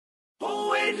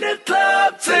in the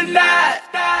club tonight?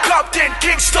 Compton,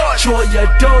 Kingston. Show your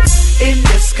dope in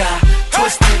the sky.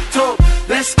 Twist the dope,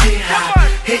 let's get high.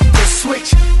 Hit the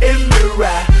switch in the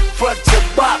ride. Front to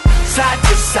back, side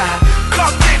to side.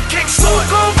 Compton, Kingston. Who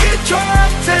gon' get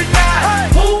drunk tonight?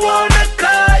 Who wanna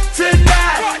cut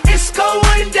tonight? It's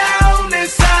going down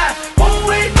inside. Who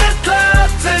in the club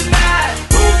tonight?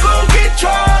 Who gon' get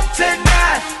drunk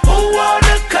tonight? Who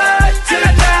wanna cut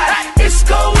tonight? It's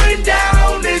going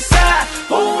down inside.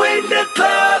 Who in the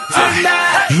club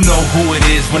tonight? You know who it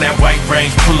is when that white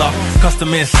range pull up.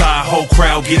 Custom inside, whole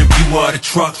crowd get a view of the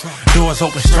truck. Doors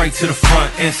open straight to the front.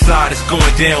 Inside it's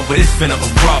going down, but it's finna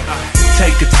erupt.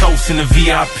 Take a toast in the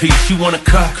VIP. She wanna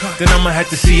cut, then I'ma have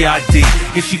to CID.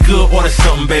 If she good, order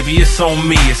something, baby, it's on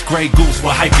me. It's Grey Goose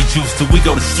with hypey juice till we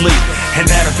go to sleep. And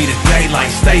that'll be the daylight,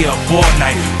 stay up all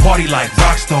night. Party like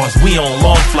rock stars, we on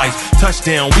long flights.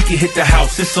 Touchdown, we can hit the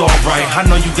house, it's alright. I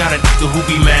know you got a nigga who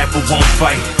be mad but won't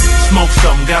fight. Smoke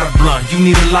something, got a blunt, you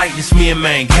need a light. It's me and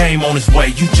man, game on his way,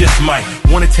 you just might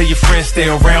wanna tell your friends stay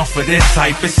around for this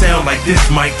hype. It sound like this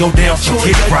might go down, so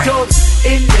get right.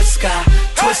 In the sky,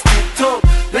 twist the dope,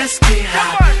 let's get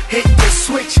high. Hit the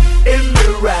switch in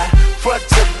the ride. Front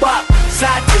to back,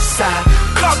 side to side.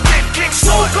 Compton,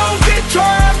 Kingston. Who gon' get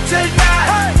drunk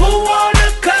tonight? Who wanna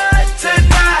cut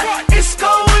tonight? It's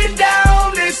going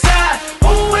down inside.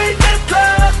 Who in the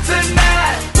club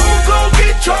tonight? Who gon'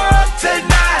 get drunk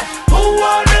tonight? Who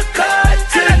wanna cut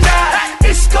tonight?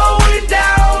 It's going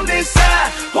down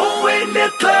inside. Who in the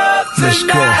club tonight? Let's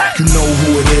go. You know who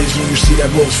it is when you see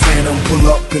that Rose Phantom pull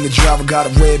up and the driver got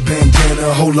a red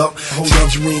bandana. Hold up,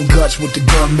 tangerine guts with the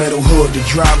gunmetal hood. The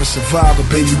driver survivor,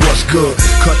 baby, what's good?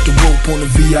 Cut the rope on the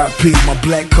VIP. My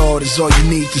black card is all you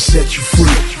need to set you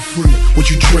free. What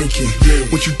you drinking?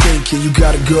 What you thinking? You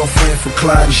got a girlfriend from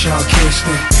Clyde and Sean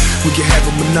Kingston? We can have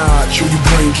a menage, who you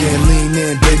bring in? Lean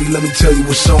in, baby, let me tell you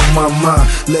what's on my mind.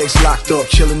 Legs locked up,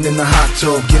 chilling in the hot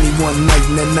tub. Give me one night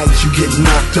and that night you get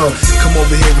knocked up. Come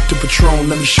over here with the Patron,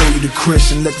 let me show you the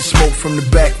Chris. And let the smoke from the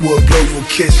backwood blow you a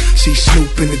kiss. See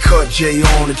Snoop in the cut, Jay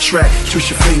on the track.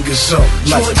 Twist your fingers up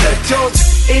like that.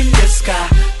 In the sky,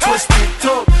 twist the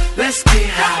dope, let's get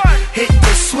high. Hit the